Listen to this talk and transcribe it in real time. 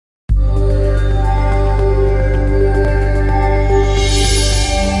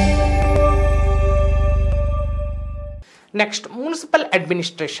Next municipal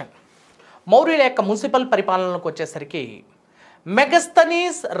administration. మౌర్యుల యొక్క municipal పరిపాలనకు వచ్చేసరికి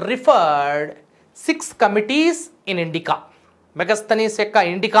Megasthenes referred 6 committees in indica. Megasthenes యొక్క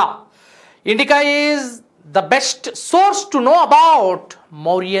indica is the best source to know about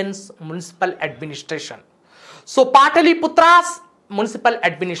Mauryans municipal administration. So పాటలీపుత్రాస్ municipal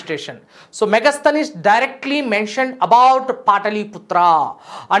administration. So Megasthenes directly mentioned about Pataliputra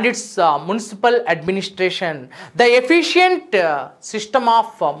and its municipal administration, the efficient system of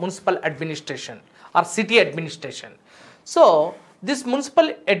municipal administration or city administration. So this municipal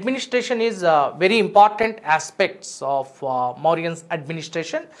administration is very important aspects of Mauryans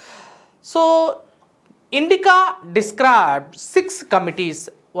administration. So Indica described 6 committees.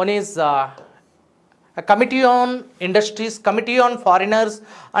 One is a committee on industries, committee on foreigners,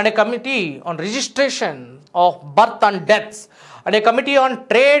 and a committee on registration of birth and deaths, and a committee on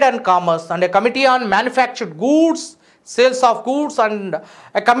trade and commerce, and a committee on manufactured goods, sales of goods, and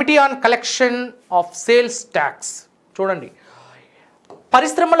a committee on collection of sales tax. చూడండి,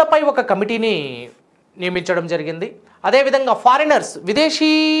 పరిశ్రమలపై ఒక కమిటీని నియమించడం జరిగింది. అదేవిధంగా foreigners,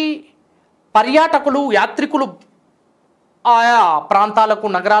 విదేశీ పర్యాటకులు, యాత్రికులు ఆయా ప్రాంతాలకు,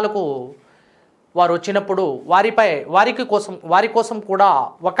 నగరాలకు వారు వచ్చినప్పుడు వారి కోసం కూడా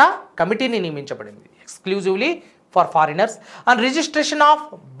ఒక కమిటీని నియమించబడింది, exclusively for foreigners. And registration of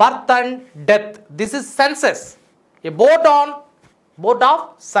birth and death, this is senses, A board of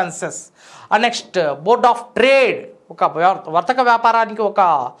senses. And next board of trade, ఒక వర్తక వ్యాపారానికి ఒక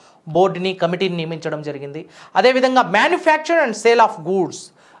బోర్డుని, కమిటీని నియమించడం జరిగింది. అదేవిధంగా manufacture and sale of goods,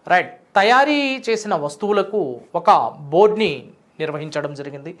 right, తయారీ చేసిన వస్తువులకు ఒక బోర్డుని నిర్వహించడం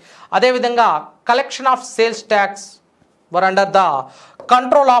జరిగింది. అదేవిధంగా collection of sales tax were under the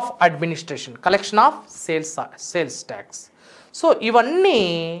control of administration, collection of sales tax. So ఇవన్నీ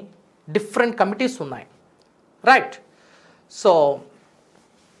డిఫరెంట్ కమిటీస్ ఉన్నాయి, right. So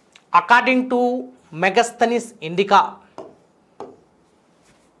according to Megasthenes indica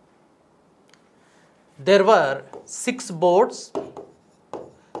there were 6 boards.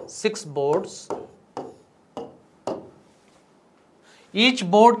 Each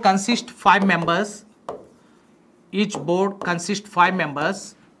board consists 5 members.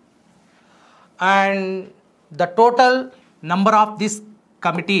 And the total number of these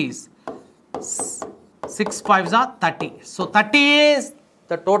committees, 6 5s are 30. So 30 is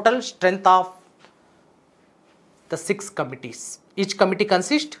the total strength of the 6 committees. Each committee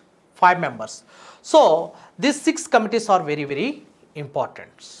consists 5 members. So these 6 committees are very very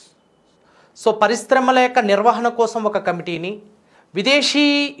important. So పరిశ్రమల యొక్క నిర్వహణ కోసం ఒక కమిటీని, విదేశీ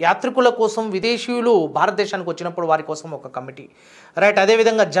యాత్రికుల కోసం, విదేశీయులు భారతదేశానికి వచ్చినప్పుడు వారి కోసం ఒక కమిటీ, రైట్.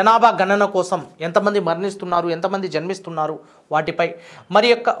 అదేవిధంగా జనాభా గణన కోసం ఎంతమంది మరణిస్తున్నారు, ఎంతమంది జన్మిస్తున్నారు వాటిపై, మరి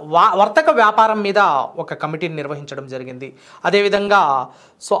యొక్క వర్తక వ్యాపారం మీద ఒక కమిటీని నిర్వహించడం జరిగింది. అదేవిధంగా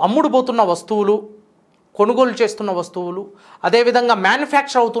సో అమ్ముడుపోతున్న వస్తువులు, కొనుగోలు చేస్తున్న వస్తువులు, అదేవిధంగా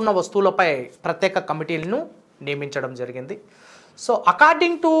మ్యానుఫ్యాక్చర్ అవుతున్న వస్తువులపై ప్రత్యేక కమిటీలను నియమించడం జరిగింది. సో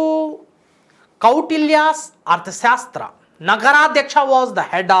అకార్డింగ్ టు కౌటిల్యాస్ అర్థశాస్త్ర, నగరాధ్యక్ష was the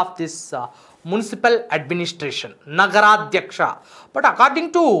head of this municipal administration, నగరాధ్యక్ష. But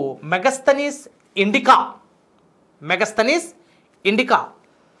according to Megasthenes indica,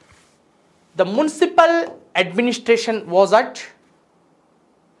 the municipal administration was at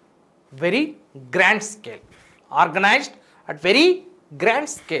very grand scale, organized at very grand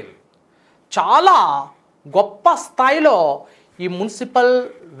scale. చాలా గొప్ప స్థాయిలో ఈ మున్సిపల్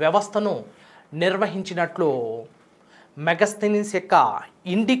వ్యవస్థను నిర్వహించినట్లు మెగస్థనీస్ యొక్క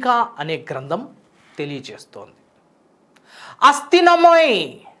ఇండికా అనే గ్రంథం తెలియజేస్తోంది.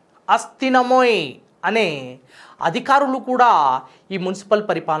 అస్థినమోయ్ అనే అధికారులు కూడా ఈ మున్సిపల్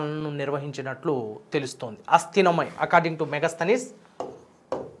పరిపాలనను నిర్వహించినట్లు తెలుస్తోంది. అస్థినమోయ్, according to Megasthenes,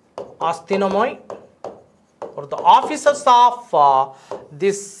 Espionage or the officers of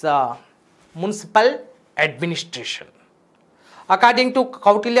this municipal administration. According to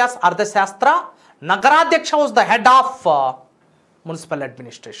Kautilya's Ardhashastra, Nagaradhyaksha was the head of municipal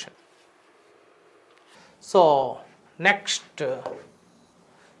administration. So next,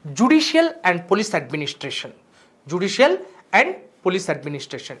 judicial and police administration.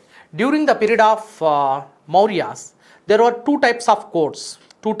 During the period of Mauryas, there were 2 types of courts.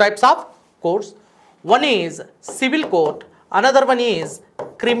 One is civil court, another one is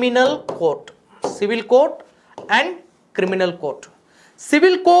criminal court. Civil court and criminal court.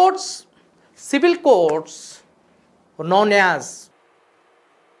 Civil courts were known as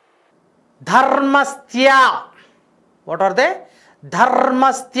dharmastya. What are they?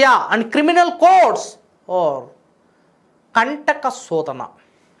 Dharmastya. And criminal courts or kantaka sodana.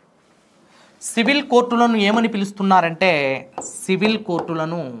 Civil కోర్టులను ఏమని పిలుస్తున్నారంటే civil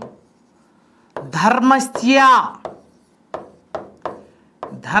కోర్టులను ధర్మస్థ్య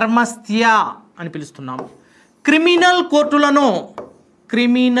అని పిలుస్తున్నాం. Criminal కోర్టులను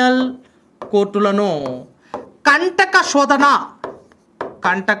కంటక శోధన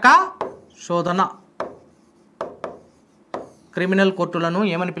criminal కోర్టులను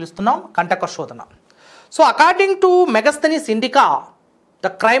ఏమని పిలుస్తున్నాం? కంటక శోధన. So according to Megasthenes indica the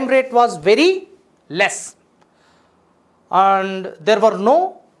crime rate was very less and there were no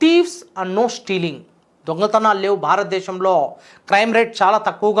thieves and no stealing. దొంగతనాలు లేవు భారతదేశంలో, క్రైమ్ రేట్ చాలా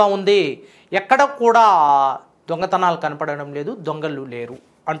తక్కువగా ఉంది, ఎక్కడ కూడా దొంగతనాలు కనపడడం లేదు, దొంగలు లేరు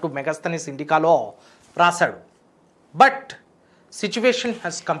అంటూ మెగస్తనీస్ ఇండికాలో రాశాడు. But situation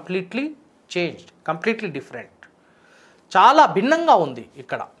has completely changed, completely different. చాలా భిన్నంగా ఉంది.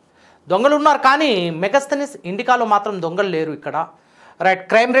 ఇక్కడ దొంగలు ఉన్నారు కానీ మెగస్తనీస్ ఇండికాలో మాత్రం దొంగలు లేరు ఇక్కడ, రైట్.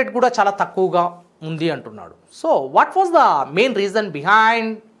 క్రైమ్ రేట్ కూడా చాలా తక్కువగా ఉంది అంటున్నాడు. So what was the main reason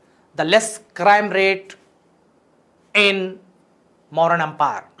behind the less crime rate in Mauryan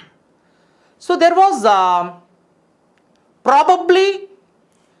Empire? So there was probably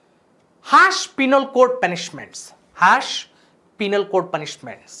harsh penal code punishments.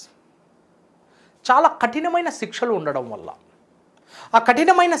 చాలా కఠినమైన శిక్షలు ఉండడం వల్ల, ఆ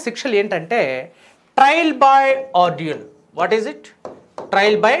కఠినమైన శిక్షలు ఏంటంటే trial by ordeal. What is it?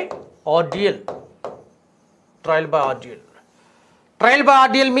 Trial by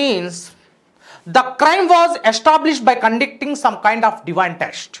ordeal means the crime was established by conducting some kind of divine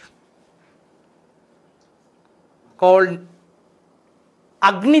test called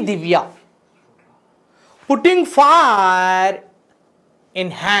Agni Divya, putting fire in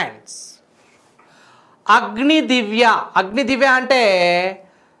hands. అగ్ని దివ్య అంటే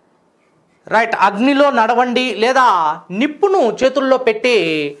రైట్, అగ్నిలో నడవండి లేదా నిప్పును చేతుల్లో పెట్టి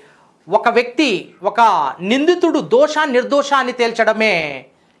ఒక వ్యక్తి, ఒక నిందితుడు నిర్దోష అని తేల్చడమే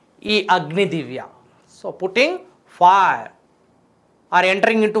ఈ అగ్ని దివ్య. So putting fire are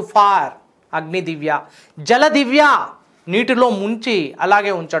entering in to fire, అగ్ని దివ్య. జల దివ్య, నీటిలో ముంచి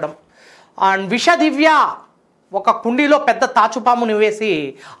అలాగే ఉంచడం. అండ్ విష దివ్య, ఒక కుండీలో పెద్ద తాచుపాముని వేసి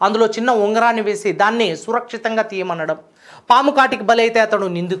అందులో చిన్న ఉంగరాన్ని వేసి దాన్ని సురక్షితంగా తీయమనడం. పాము కాటికి బలైతే అతడు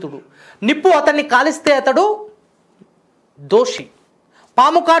నిందితుడు, నిప్పు అతన్ని కాలిస్తే అతడు దోషి.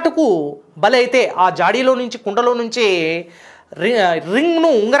 పాము కాటుకు బలైతే ఆ జాడీలో నుంచి, కుండలో నుంచి రింగ్ను,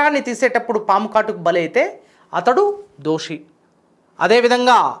 ఉంగరాన్ని తీసేటప్పుడు పాము కాటుకు బలైతే అతడు దోషి.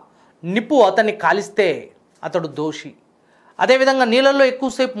 అదేవిధంగా నిప్పు అతన్ని కాలిస్తే అతడు దోషి. అదేవిధంగా నీళ్ళల్లో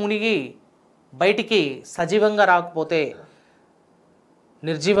ఎక్కువసేపు మునిగి బయటికి సజీవంగా రాకపోతే,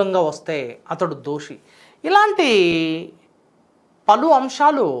 నిర్జీవంగా వస్తే అతడు దోషి. ఇలాంటి పలు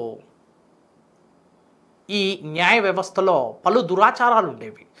అంశాలు ఈ న్యాయ వ్యవస్థలో పలు దురాచారాలు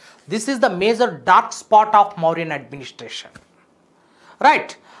ఉండేవి. This is the major dark spot of Mauryan administration,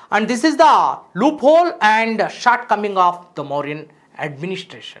 right. And this is the loop whole and short coming of the Mauryan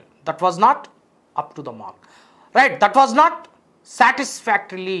administration. That was not up to the mark, right. That was not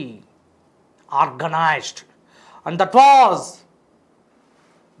satisfactorily organized, and that was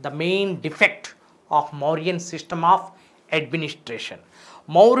the main defect of Mauryan system of administration.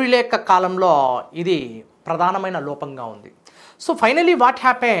 మౌర్యుల యొక్క కాలంలో ఇది ప్రధానమైన లోపంగా ఉంది. So finally what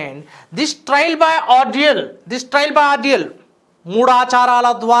happened, this trial by ordeal, మూడు ఆచారాల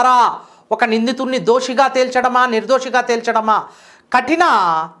ద్వారా ఒక నిందితుడిని దోషిగా తేల్చడమా నిర్దోషిగా తేల్చడమా, కఠిన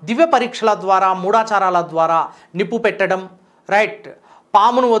దివ్య పరీక్షల ద్వారా, మూడాచారాల ద్వారా, నిప్పు పెట్టడం, రైట్,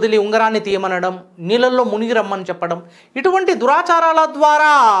 పామును వదిలి ఉంగరాన్ని తీయమనడం, నీళ్ళల్లో మునిగి రమ్మని చెప్పడం, ఇటువంటి దురాచారాల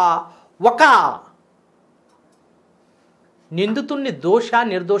ద్వారా ఒక నిందితుడిని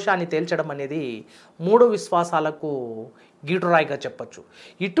నిర్దోష అని తేల్చడం అనేది మూడు విశ్వాసాలకు గీటురాయిగా చెప్పచ్చు.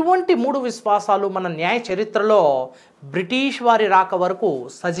 ఇటువంటి మూడు విశ్వాసాలు మన న్యాయ చరిత్రలో బ్రిటిష్ వారి రాక వరకు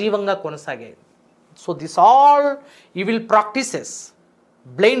సజీవంగా కొనసాగాయి. So this all evil practices,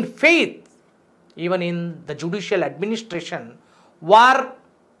 blind faith even in the judicial administration were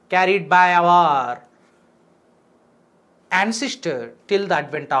carried by our ancestors till the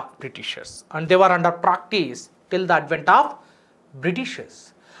advent of Britishers, and they were under practice till the advent of Britishers.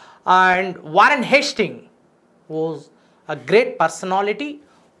 And Warren Hastings was a great personality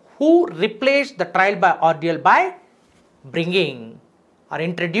who replaced the trial by ordeal by bringing or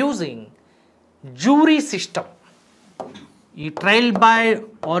introducing jury system. ఈ trial by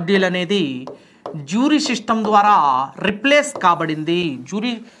ordeal అనేది jury system ద్వారా replace కాబడింది,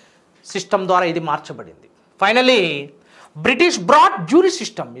 jury system ద్వారా ఇది మార్చబడింది. Finally British brought jury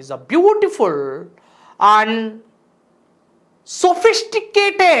system is a beautiful and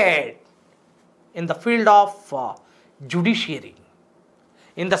sophisticated in the field of judiciary.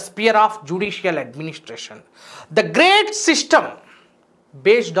 in the sphere of judicial administration. The great system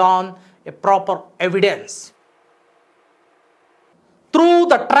based on a proper evidence. Through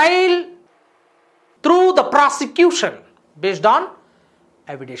the trial, through the prosecution based on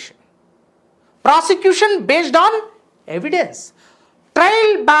evidence. Prosecution based on evidence.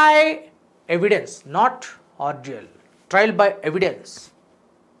 Trial by evidence, not ordeal. Trial by evidence.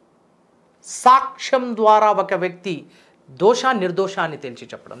 సాక్ష్యం ద్వారా ఒక వ్యక్తి దోష నిర్దోషాన్ని తేల్చి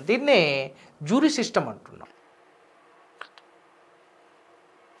చెప్పడం, దీన్నే jury system అంటున్నాం.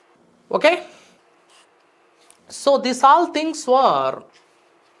 Okay, so this all things were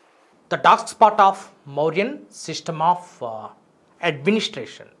the dark spot of Mauryan system of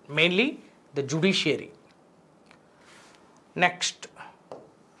administration, mainly the judiciary. Next,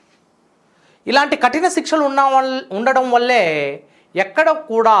 ఇలాంటి కఠిన శిక్షలు ఉండడం వల్లే ఎక్కడ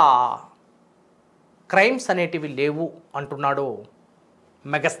కూడా క్రైమ్స్ అనేటివి లేవు అంటున్నాడు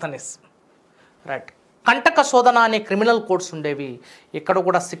మెగస్తనిస్. రైట్, కంటక శోధన అనే క్రిమినల్ కోడ్స్ ఉండేవి, ఇక్కడ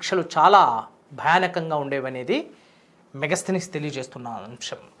కూడా శిక్షలు చాలా భయానకంగా ఉండేవి అనేది మెగస్తనిస్ తెలియజేస్తున్న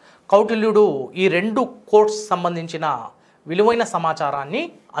అంశం. కౌటిల్యుడు ఈ రెండు కోడ్స్ సంబంధించిన విలువైన సమాచారాన్ని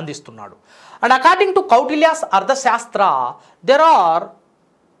అందిస్తున్నాడు. అండ్ అకార్డింగ్ టు కౌటిల్యాస్ అర్థశాస్త్ర there are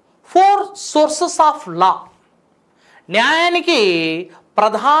 4 sources of law. న్యాయానికి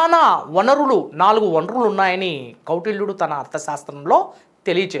ప్రధాన వనరులు 4 వనరులు ఉన్నాయని కౌటిల్యుడు తన అర్థశాస్త్రంలో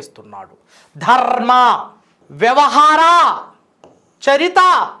తెలియచేస్తున్నాడు. ధర్మ, వ్యవహార, చరిత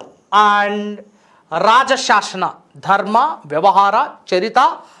అండ్ రాజశాసన. ధర్మ, వ్యవహార, చరిత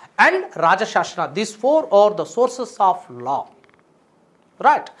and రాజశాసన, these 4 are the sources of law.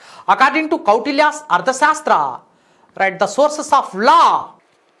 Right, according to Kautilya's Arthashastra, right, the sources of law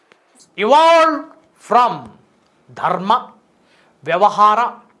evolved from dharma, వ్యవహార,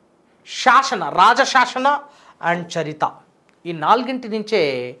 శాసన, రాజశాసన అండ్ చరిత. ఈ 4 నుంచే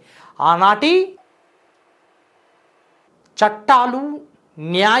ఆనాటి చట్టాలు,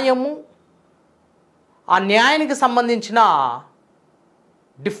 న్యాయము, ఆ న్యాయానికి సంబంధించిన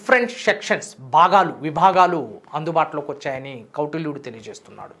డిఫరెంట్ సెక్షన్స్, భాగాలు, విభాగాలు అందుబాటులోకి వచ్చాయని కౌటిల్యుడు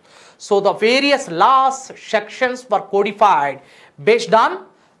తెలియజేస్తున్నాడు. So the various loss sections were codified based on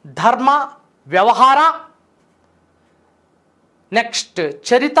ధర్మ, వ్యవహార, next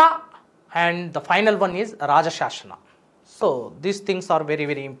Charitha and the final one is రాజశాసన. So these things are very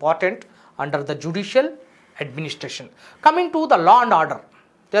very important under the judicial administration. Coming to the law and order,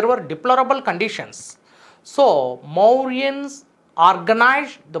 there were deplorable conditions. So Mauryans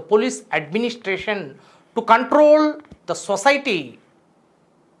organized the police administration to control the society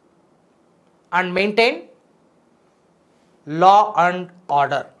and maintain law and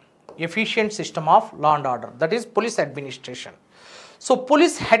order, efficient system of law and order, that is police administration. So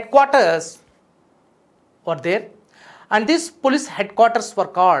police headquarters were there, and these police headquarters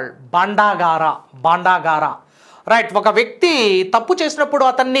were called bandagara. Bandagara, right, ఒక వ్యక్తి తప్పు చేసినప్పుడు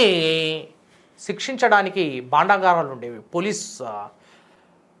అతన్ని శిక్షించడానికి బాండాగారాలు ఉండేవి, police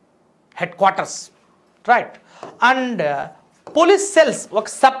head quarters. Right, and police cells, ఒక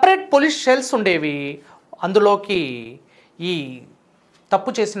separate police cells ఉండేవి, అందులోకి ఈ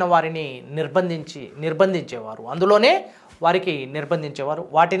తప్పు చేసిన వారిని నిర్బంధించేవారు, అందులోనే వారికి నిర్బంధించేవారు.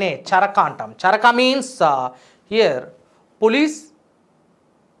 వాటినే చరక అంటాం. Charaka means here police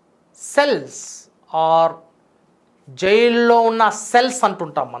cells are జైల్లో ఉన్న సెల్స్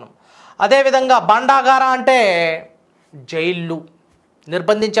అంటుంటాం మనం. అదేవిధంగా బాండాగారా అంటే జైళ్ళు,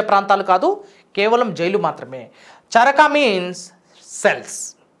 నిర్బంధించే ప్రాంతాలు కాదు, కేవలం జైలు మాత్రమే. Charaka means cells.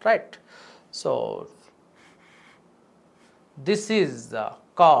 Right, so this is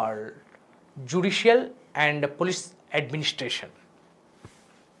called judicial and police administration.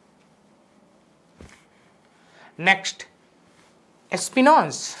 Next,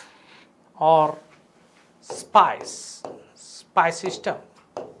 espionage or spy system.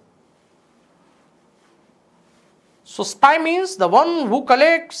 So spy means the one who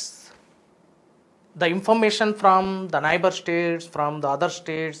collects the information from the neighbor states, from the other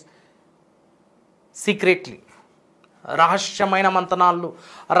states secretly. రహస్యమైన మంతనాలు,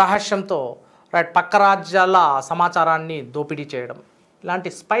 రహస్యంతో right పక్క రాజ్యాల సమాచారాన్ని దోపిడీ చేయడం, ఇలాంటి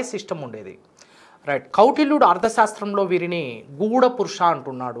spy system ఉండేది. Right, కౌటిల్యుడు అర్థశాస్త్రంలో వీరిని గూఢ పురుష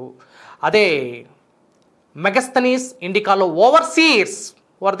అంటున్నాడు. అదే మెగస్తనీస్ ఇండికాలో ఓవర్సీర్స్,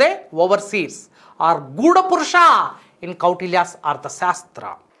 వర్ దే ఓవర్సీర్స్ ఆర్ గూఢ పురుష ఇన్ కౌటిల్యాస్ అర్థశాస్త్ర.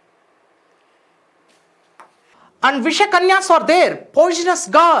 And విషకన్యాస్ are there, poisonous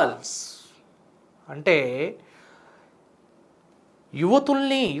girls, అంటే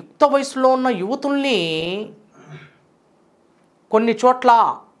యువతుల్ని, యుక్త వయసులో ఉన్న యువతుల్ని కొన్ని చోట్ల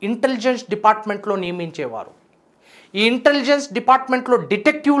ఇంటెలిజెన్స్ డిపార్ట్మెంట్లో నియమించేవారు. ఈ ఇంటెలిజెన్స్ డిపార్ట్మెంట్లో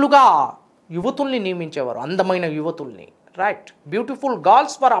డిటెక్టివ్లుగా యువతుల్ని నియమించేవారు, అందమైన యువతుల్ని. Right, beautiful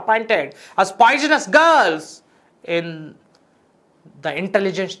girls were appointed us poisonous girls in the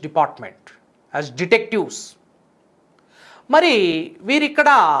intelligence department as detectives. మరి వీరిక్కడ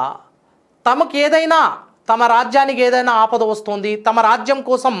తమకు ఏదైనా, తమ రాజ్యానికి ఏదైనా ఆపద వస్తుంది, తమ రాజ్యం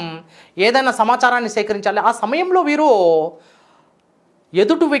కోసం ఏదైనా సమాచారాన్ని సేకరించాలి, ఆ సమయంలో వీరు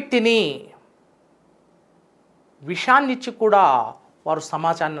ఎదుటి వ్యక్తిని విషాన్నిచ్చి కూడా వారు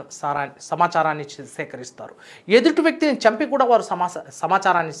సమాచారాన్ని సేకరిస్తారు. ఎదుటి వ్యక్తిని చంపి కూడా వారు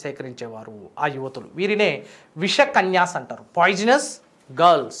సమాచారాన్ని సేకరించేవారు ఆ యువతులు. వీరినే విషకన్యాస్ అంటారు, poisonous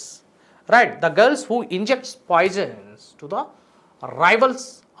girls. Right, the girls who injects poisons to the rivals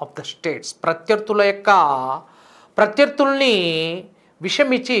of the states. ప్రత్యర్థుల్ని విషం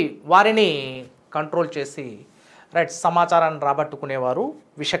ఇచ్చి వారిని కంట్రోల్ చేసి రైట్ సమాచారాన్ని రాబట్టుకునేవారు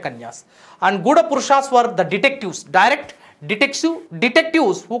విషకన్యాస్. And గూఢ పురుషాస్ were the detectives, direct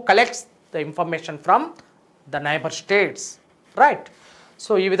detectives who collects the information from the neighbour states. Right,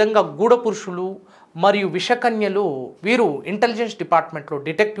 so ఈ విధంగా గూఢ పురుషులు మరియు విషకన్యలు వీరు ఇంటెలిజెన్స్ డిపార్ట్మెంట్లో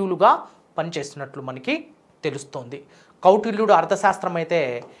డిటెక్టివ్లుగా పనిచేస్తున్నట్లు మనకి తెలుస్తోంది. కౌటిల్యుడు అర్థశాస్త్రం అయితే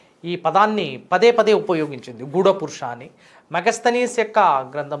ఈ పదాన్ని పదే పదే ఉపయోగించింది, గూఢ పురుష అని. మెగస్తనీస్ యొక్క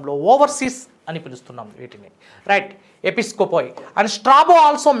గ్రంథంలో ఓవర్సీస్ అని పిలుస్తున్నాం వీటిని. Right, ఎపిస్కోపోయ్. And Strabo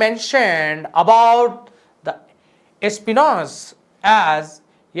also mentioned about the ఎస్పినాజ్ as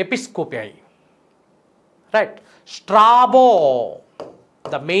ఎపిస్కోపియై. Right, Strabo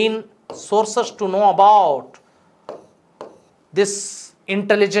the main sources to know about this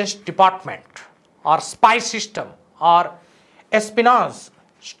intelligence department or spy system or espionage.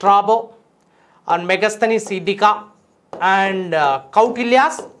 Strabo and Megasthenes Indica and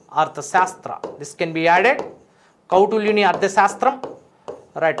Kautilya's Arthashastra. This can be added. Kautulyuni Arthashastram,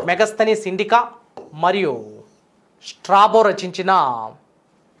 right, Megasthenes Indica మరియు Strabo రచించిన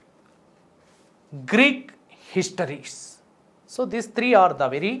Greek histories. So these three are the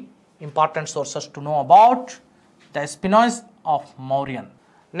very important sources to know about the espionage of Mauryan.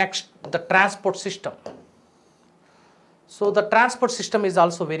 Next, the transport system. So the transport system is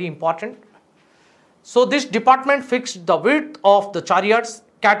also very important. So this department fixed the width of the chariots,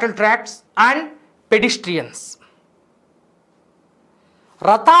 cattle tracks and pedestrians.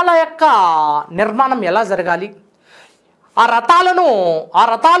 రథాల యొక్క నిర్మాణం ఎలా జరగాలి, ఆ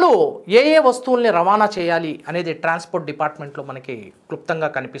రథాలు ఏ వస్తువుల్ని రవాణా చేయాలి అనేది ట్రాన్స్పోర్ట్ డిపార్ట్మెంట్లో మనకి క్లుప్తంగా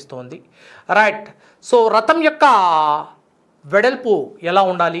కనిపిస్తోంది. రైట్, సో రథం యొక్క వెడల్పు ఎలా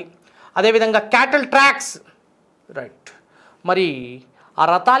ఉండాలి, అదేవిధంగా క్యాటల్ ట్రాక్స్. రైట్, మరి ఆ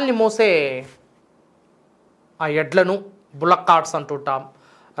రథాల్ని మోసే ఆ ఎడ్లను బుల్లక్ కార్ట్స్ అంటుంటాం,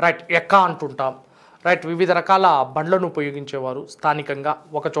 రైట్, ఎక్క అంటుంటాం. రైట్, వివిధ రకాల బండ్లను ఉపయోగించేవారు స్థానికంగా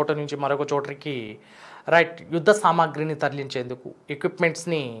ఒక చోట నుంచి మరొక చోటకి. రైట్, యుద్ధ సామాగ్రిని తరలించేందుకు,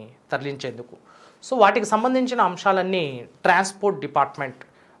 ఎక్విప్మెంట్స్ని తరలించేందుకు. సో వాటికి సంబంధించిన అంశాలన్నీ ట్రాన్స్పోర్ట్ డిపార్ట్మెంట్,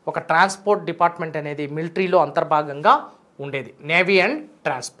 ఒక ట్రాన్స్పోర్ట్ డిపార్ట్మెంట్ అనేది మిలిటరీలో అంతర్భాగంగా ఉండేది, navy and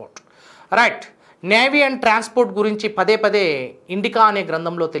transport. Right, navy and transport గురించి పదే పదే ఇండికా అనే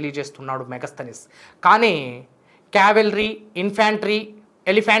గ్రంథంలో తెలియజేస్తున్నాడు మెగస్తనీస్. కానీ క్యావెలరీ, ఇన్ఫాంట్రీ,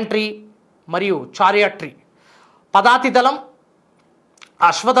 ఎలిఫాంట్రీ మరియు చారియట్రీ, పదాతి దళం,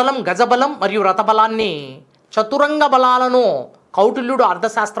 అశ్వదళం, గజబలం మరియు రథబలాన్ని, చతురంగ బలాలను కౌటిల్యుడు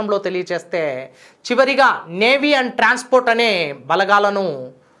అర్థశాస్త్రంలో తెలియచేస్తే చివరిగా నేవీ అండ్ ట్రాన్స్పోర్ట్ అనే బలగాలను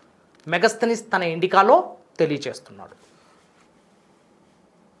మెగస్తనీస్ తన ఇండికాలో తెలియచేస్తున్నాడు.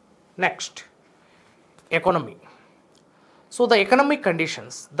 Next, economy. So the economic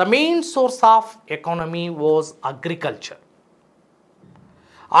conditions. The main source of economy was agriculture,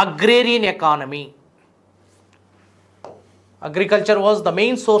 agrarian economy. Agriculture was the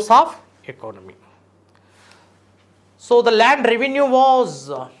main source of economy. So the land revenue was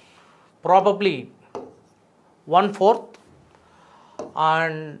probably 1/4,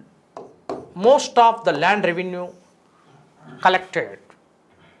 and most of the land revenue collected,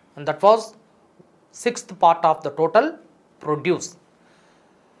 and that was 1/6 part of the total produce.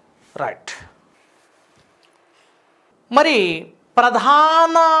 Right. మరి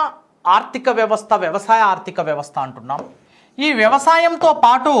ప్రధాన ఆర్థిక వ్యవస్థ వ్యవసాయ ఆర్థిక వ్యవస్థ అంటున్నాం. ఈ వ్యవసాయంతో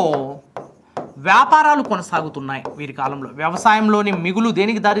పాటు వ్యాపారాలు కొనసాగుతున్నాయి వీరి కాలంలో. వ్యవసాయంలోని మిగులు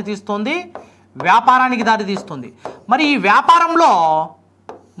దేనికి దారితీస్తుంది? వ్యాపారానికి దారితీస్తుంది. మరి ఈ వ్యాపారంలో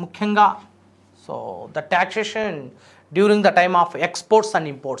ముఖ్యంగా so the taxation during the time of exports and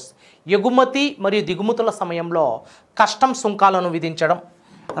imports, ఎగుమతి మరియు దిగుమతుల సమయంలో కస్టమ్స్ సుంకాలను విధించడం.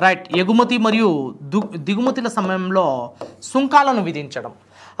 రైట్, ఎగుమతి మరియు దిగుమతుల సమయంలో సుంకాలను విధించడం.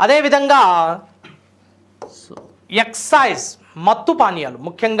 అదేవిధంగా ఎక్సైజ్, మత్తు పానీయాలు,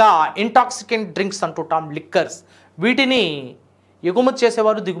 ముఖ్యంగా ఇంటాక్సికెంట్ డ్రింక్స్ అంటుంటాం, లిక్కర్స్, వీటిని ఎగుమతి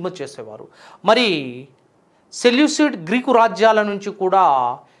చేసేవారు, దిగుమతి చేసేవారు. మరి సెల్యూసిడ్ గ్రీకు రాజ్యాల నుంచి కూడా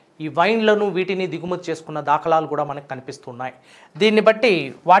ఈ వైన్లను వీటిని దిగుమతి చేసుకున్న దాఖలాలు కూడా మనకు కనిపిస్తున్నాయి. దీన్ని బట్టి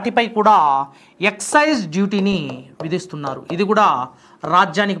వాటిపై కూడా ఎక్సైజ్ డ్యూటీని విధిస్తున్నారు. ఇది కూడా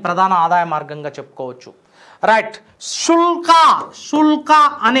రాజ్యానికి ప్రధాన ఆదాయ మార్గంగా చెప్పుకోవచ్చు. రైట్. శుల్క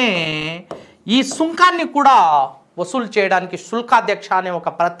అనే ఈ సుంకాన్ని కూడా వసూలు చేయడానికి శుల్కాధ్యక్ష అనే ఒక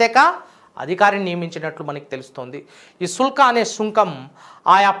ప్రత్యేక అధికారిని నియమించినట్లు మనకి తెలుస్తోంది. ఈ శుల్క అనే సుంకం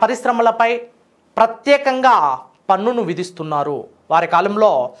ఆయా పరిశ్రమలపై ప్రత్యేకంగా పన్నును విధిస్తున్నారు. వారి కాలంలో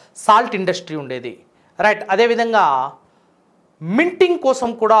సాల్ట్ ఇండస్ట్రీ ఉండేది. రైట్. అదేవిధంగా మింటింగ్ కోసం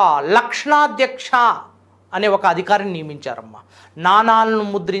కూడా లక్షణాధ్యక్ష అనే ఒక అధికారిని నియమించారమ్మ. నాణాలను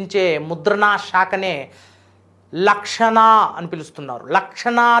ముద్రించే ముద్రణా శాఖనే లక్షణ అని పిలుస్తున్నారు.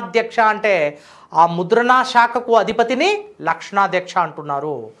 లక్షణాధ్యక్ష అంటే ఆ ముద్రణా శాఖకు అధిపతిని లక్షణాధ్యక్ష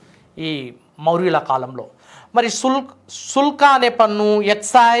అంటున్నారు ఈ మౌర్యుల కాలంలో. మరి శుల్క అనే పన్ను,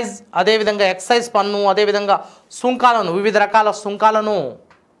 ఎక్సైజ్, అదేవిధంగా ఎక్సైజ్ పన్ను, అదేవిధంగా సుంకాలను, వివిధ రకాల సుంకాలను,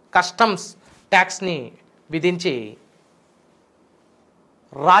 కస్టమ్స్ ట్యాక్స్ని విధించి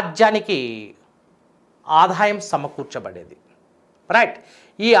రాజ్యానికి ఆదాయం సమకూర్చబడేది. రైట్.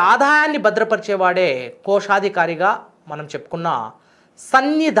 ఈ ఆదాయాన్ని భద్రపరిచేవాడే కోశాధికారిగా మనం చెప్పుకున్న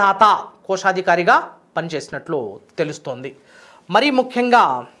సన్నిధాత కోశాధికారిగా పనిచేసినట్లు తెలుస్తోంది. మరి ముఖ్యంగా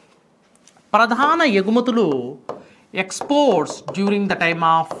ప్రధాన ఎగుమతులు exports during the time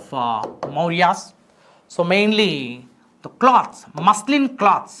of Mauryas. So mainly the clothes, muslin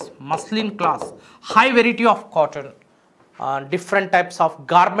clothes, high variety of cotton, different types of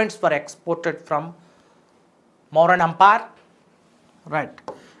garments were exported from Mauryan Empire. Right.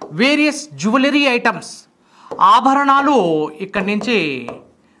 Various jewellery items, ఆభరణాలు ఇక్కడి నుంచి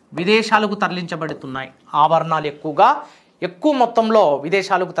విదేశాలకు తరలించబడుతున్నాయి. ఆభరణాలు ఎక్కువ మొత్తంలో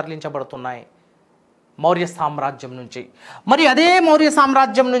విదేశాలకు తరలించబడుతున్నాయి మౌర్య సామ్రాజ్యం నుంచి. మరి అదే మౌర్య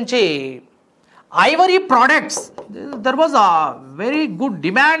సామ్రాజ్యం నుంచి Ivory products, there was a very good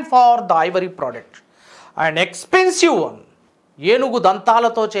demand for the Ivory product and expensive one. ఏనుగు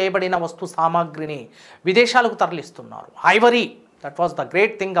దంతాలతో చేయబడిన వస్తు సామాగ్రిని విదేశాలకు తరలిస్తున్నారు. Ivory, that was the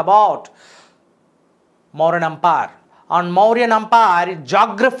great thing about Mauryan Empire. And Mauryan Empire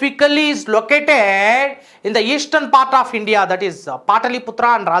geographically is located in the eastern part of India, that is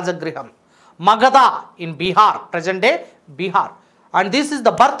Pataliputra and Rajagriham, Magadha in Bihar, present day Bihar. And this is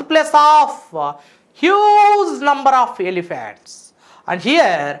the birthplace of huge number of elephants. And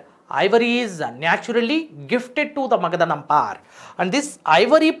here ivory is naturally gifted to the Magadhan Empire. And this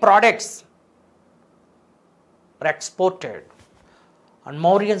ivory products were exported and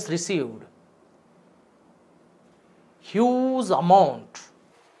Mauryans received huge amount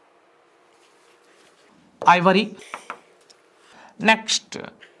ivory. Next,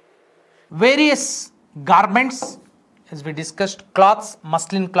 various garments, as we discussed, cloths,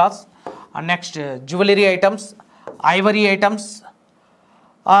 muslin cloths, and next jewelry items, ivory items,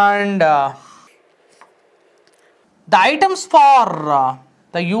 and the items for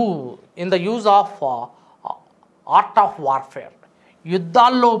the use of art of warfare.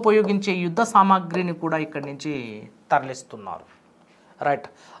 యుద్ధాల్లో ఉపయోగించే యుద్ధ సామాగ్రిని కూడా ఇక్కడి నుంచి తరలిస్తున్నారు. Right.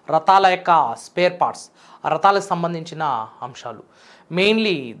 రథాల యొక్క spare parts, రథాలకు సంబంధించిన అంశాలు.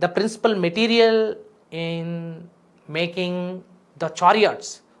 Mainly the principal material in making the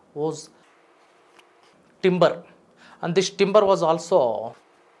chariots was timber, and this timber was also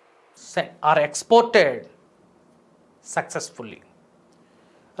exported successfully.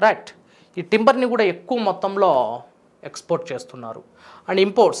 Right. ఈ టింబర్ని కూడా ఎక్కువ మొత్తంలో ఎక్స్పోర్ట్ చేస్తున్నారు. And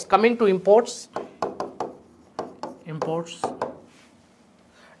imports, coming to imports,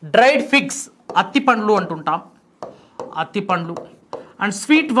 dried figs, అత్తి పండ్లు అంటుంటాం, అత్తి పండ్లు. అండ్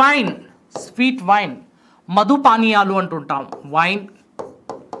స్వీట్ వైన్, మధు పానీయాలు అంటుంటాం, వైన్,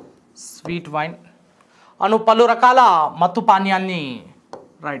 స్వీట్ వైన్. అను పలు రకాల మత్తు పానీయాల్ని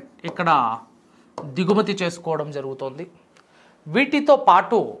రైట్ ఇక్కడ దిగుమతి చేసుకోవడం జరుగుతుంది. వీటితో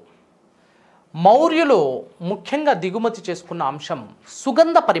పాటు మౌర్యులు ముఖ్యంగా దిగుమతి చేసుకున్న అంశం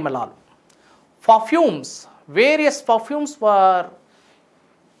సుగంధ పరిమళాలు, perfumes. Various perfumes were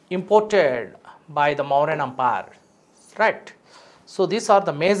imported by the Mauryan Empire. Right. So these are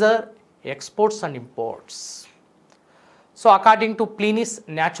the major exports and imports. So according to Pliny's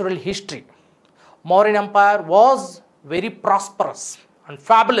natural history, Mauryan Empire was very prosperous and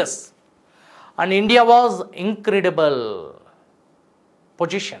fabulous, and India was incredible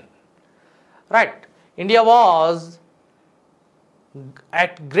position. Right. India was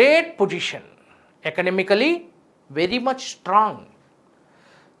at great position, economically very much strong.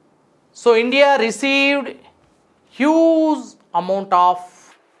 So India received huge amount of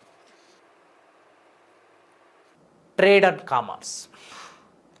trade and commerce.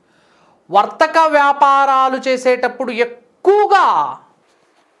 వర్తక వ్యాపారాలు చేసేటప్పుడు ఎక్కువగా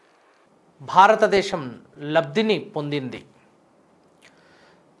భారతదేశం లబ్ధిని పొందింది.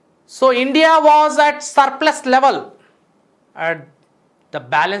 So India was at surplus level at the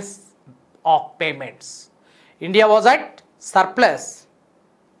balance of payments. India was at surplus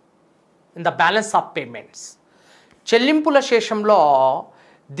in the balance of payments. చెల్లింపుల శేషంలో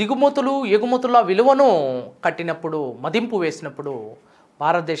దిగుమతులు ఎగుమతుల విలువను కట్టినప్పుడు, మదింపు వేసినప్పుడు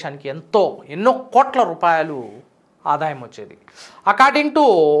భారతదేశానికి ఎన్నో కోట్ల రూపాయలు ఆదాయం వచ్చేది. According to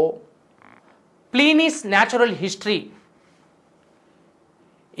ప్లీనీస్ natural history,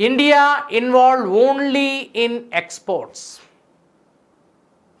 India involved only in exports.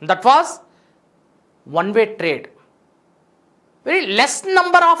 That was one-way trade. Very less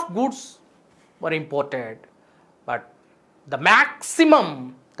number of goods were imported, but the maximum,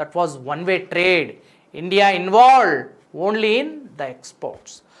 that was one-way trade. India involved only in the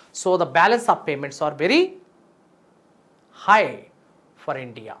exports. So the balance of payments are very high for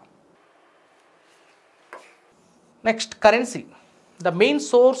India. Next, currency. The main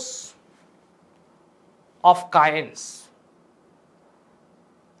source of coins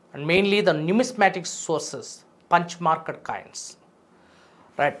and mainly the numismatic sources, punch marked coins.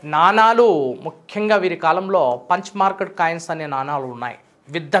 Right, నాణాలు ముఖ్యంగా వీరి కాలంలో punch market coins అనే నాణాలు ఉన్నాయి.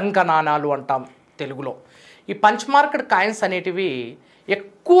 విద్దంక నాణాలు అంటాం తెలుగులో. ఈ పంచ్ మార్కెట్ కాయిన్స్ అనేటివి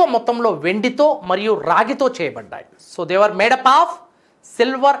ఎక్కువ మొత్తంలో వెండితో మరియు రాగితో చేయబడ్డాయి. So they were made up of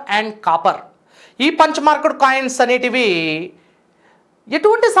silver and copper. ఈ పంచ్ మార్కెట్ కాయిన్స్ అనేటివి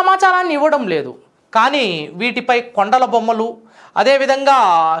ఎటువంటి సమాచారాన్ని ఇవ్వడం లేదు, కానీ వీటిపై కొండల బొమ్మలు, అదేవిధంగా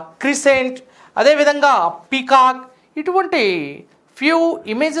క్రిసెంట్, అదేవిధంగా పీకాక్, ఇటువంటి few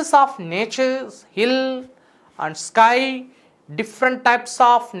images of nature's, hill and sky, different types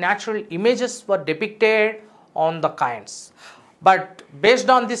of natural images were depicted on the coins. But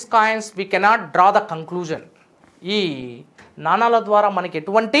based on this coins we cannot draw the conclusion. ఈ నాణాల ద్వారా మనకి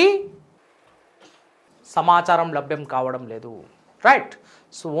ఎటువంటి సమాచారం లభ్యం కావడం లేదు. Right,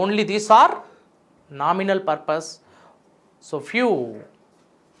 so only these are nominal purpose. So few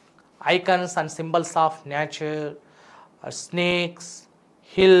icons and symbols of nature, snakes,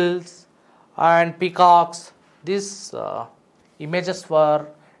 hills and peacocks, these images were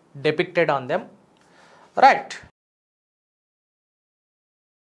depicted on them. Right.